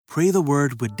Pray the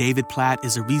Word with David Platt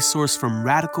is a resource from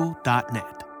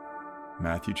radical.net.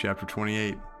 Matthew chapter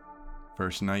 28,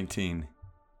 verse 19.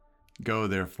 Go,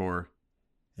 therefore,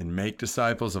 and make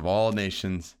disciples of all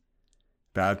nations,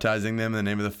 baptizing them in the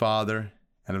name of the Father,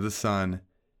 and of the Son,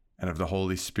 and of the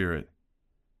Holy Spirit.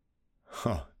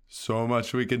 Oh, so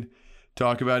much we could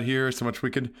talk about here, so much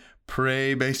we could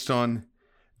pray based on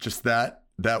just that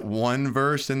one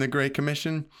verse in the Great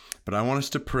Commission. But I want us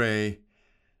to pray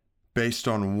based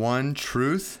on one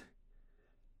truth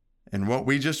and what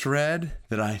we just read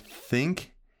that I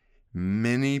think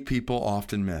many people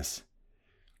often miss.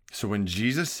 So when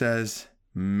Jesus says,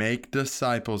 make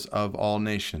disciples of all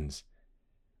nations,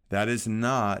 that is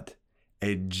not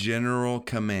a general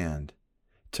command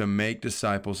to make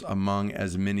disciples among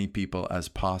as many people as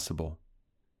possible.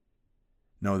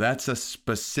 No, that's a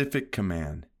specific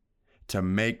command to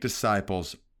make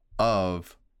disciples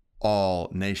of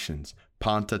all nations.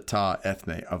 Panta ta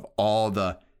ethne, of all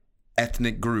the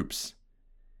ethnic groups,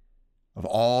 of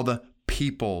all the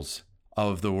peoples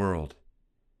of the world.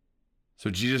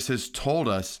 So Jesus has told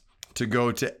us to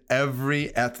go to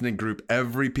every ethnic group,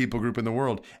 every people group in the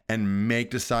world, and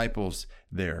make disciples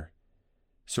there.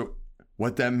 So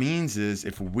what that means is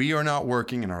if we are not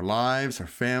working in our lives, our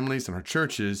families, and our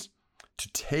churches to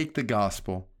take the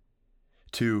gospel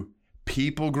to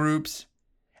people groups,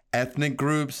 ethnic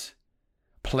groups,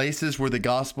 places where the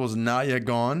gospel is not yet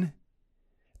gone,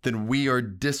 then we are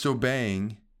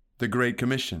disobeying the Great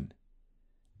Commission,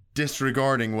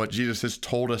 disregarding what Jesus has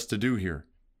told us to do here.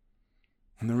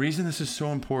 And the reason this is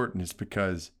so important is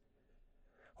because,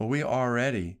 well, we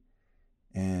already,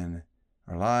 in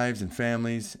our lives and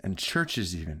families and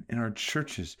churches even, in our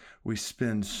churches, we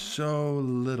spend so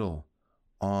little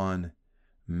on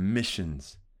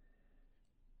missions,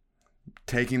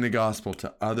 taking the gospel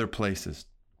to other places.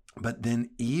 But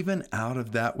then even out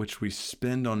of that which we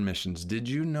spend on missions, did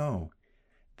you know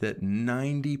that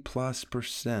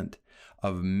 90+%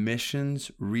 of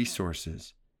missions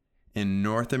resources in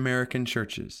North American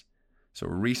churches, so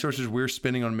resources we're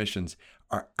spending on missions,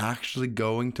 are actually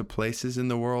going to places in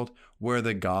the world where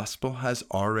the gospel has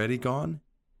already gone?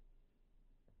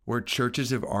 Where churches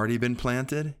have already been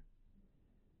planted?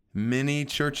 Many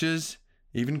churches,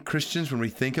 even Christians, when we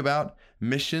think about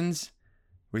missions,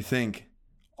 we think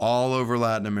all over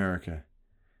Latin America.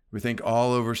 We think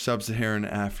all over sub-Saharan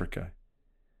Africa.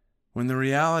 When the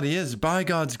reality is, by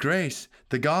God's grace,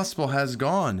 the gospel has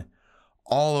gone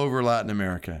all over Latin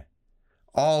America,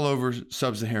 all over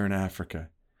sub-Saharan Africa.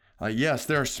 Yes,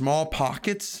 there are small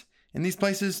pockets in these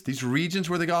places, these regions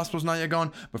where the gospel is not yet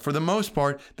gone, but for the most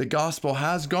part, the gospel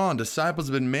has gone. Disciples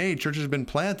have been made, churches have been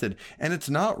planted, and it's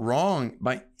not wrong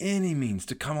by any means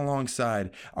to come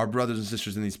alongside our brothers and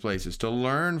sisters in these places, to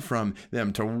learn from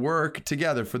them, to work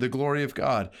together for the glory of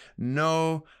God.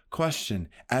 No question.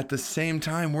 At the same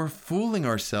time, we're fooling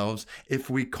ourselves if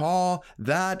we call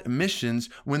that missions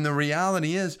when the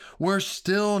reality is we're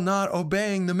still not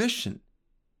obeying the mission.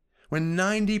 When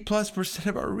 90+%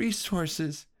 of our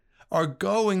resources are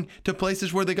going to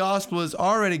places where the gospel is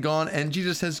already gone, and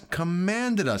Jesus has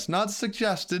commanded us, not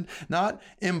suggested, not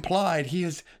implied. He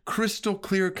has crystal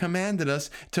clear commanded us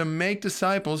to make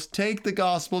disciples, take the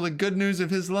gospel, the good news of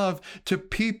his love, to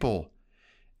people,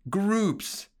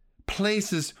 groups,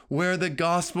 places where the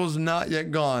gospel's not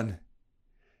yet gone.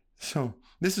 So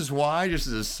this is why, just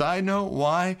as a side note,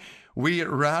 why we at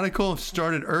Radical have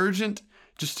started Urgent,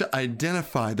 just to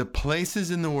identify the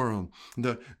places in the world,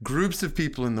 the groups of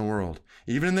people in the world,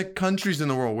 even in the countries in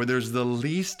the world where there's the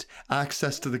least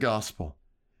access to the gospel,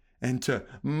 and to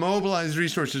mobilize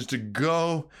resources to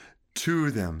go to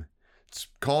them. It's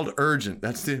called Urgent.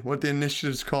 That's what the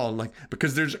initiative is called,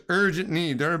 because there's urgent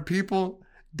need. There are people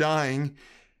dying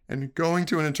and going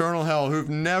to an eternal hell who've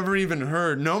never even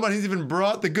heard. Nobody's even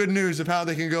brought the good news of how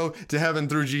they can go to heaven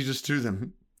through Jesus to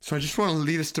them. So I just want to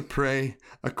lead us to pray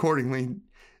accordingly.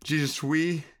 Jesus,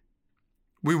 we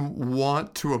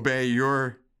want to obey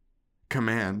your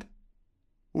command.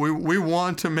 We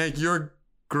want to make your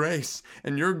grace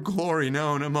and your glory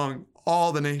known among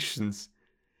all the nations.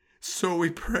 So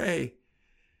we pray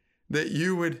that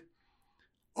you would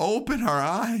open our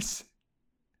eyes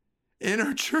in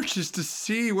our churches to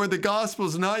see where the gospel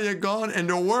is not yet gone and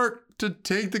to work to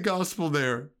take the gospel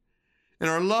there. In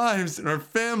our lives, in our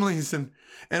families, and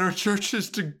our churches,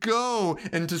 to go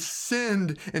and to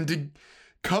send and to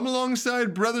come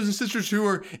alongside brothers and sisters who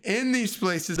are in these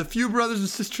places, a few brothers and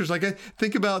sisters like I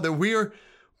think about that we are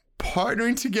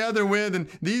partnering together with in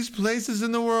these places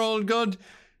in the world. God,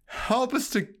 help us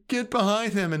to get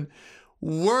behind them and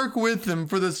work with them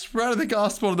for the spread of the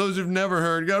gospel to those who've never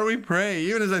heard. God, we pray,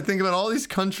 even as I think about all these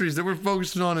countries that we're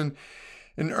focusing on, and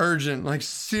and urgent, like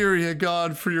Syria,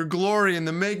 God, for your glory, and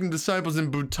the making disciples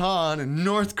in Bhutan and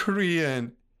North Korea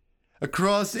and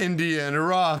across India and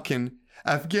Iraq and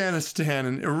Afghanistan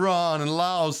and Iran and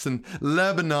Laos and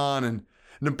Lebanon and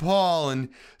Nepal and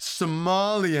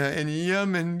Somalia and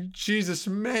Yemen. Jesus,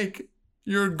 make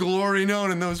your glory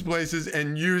known in those places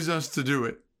and use us to do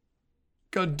it.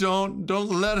 God, don't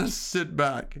let us sit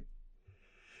back,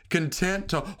 content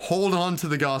to hold on to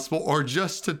the gospel or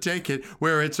just to take it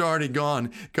where it's already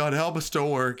gone. God, help us to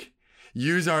work.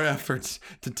 Use our efforts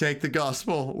to take the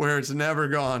gospel where it's never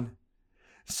gone,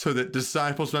 so that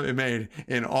disciples might be made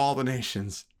in all the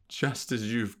nations, just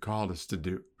as you've called us to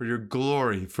do. For your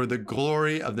glory, for the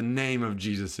glory of the name of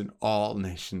Jesus in all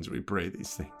nations, we pray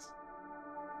these things.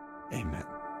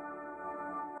 Amen.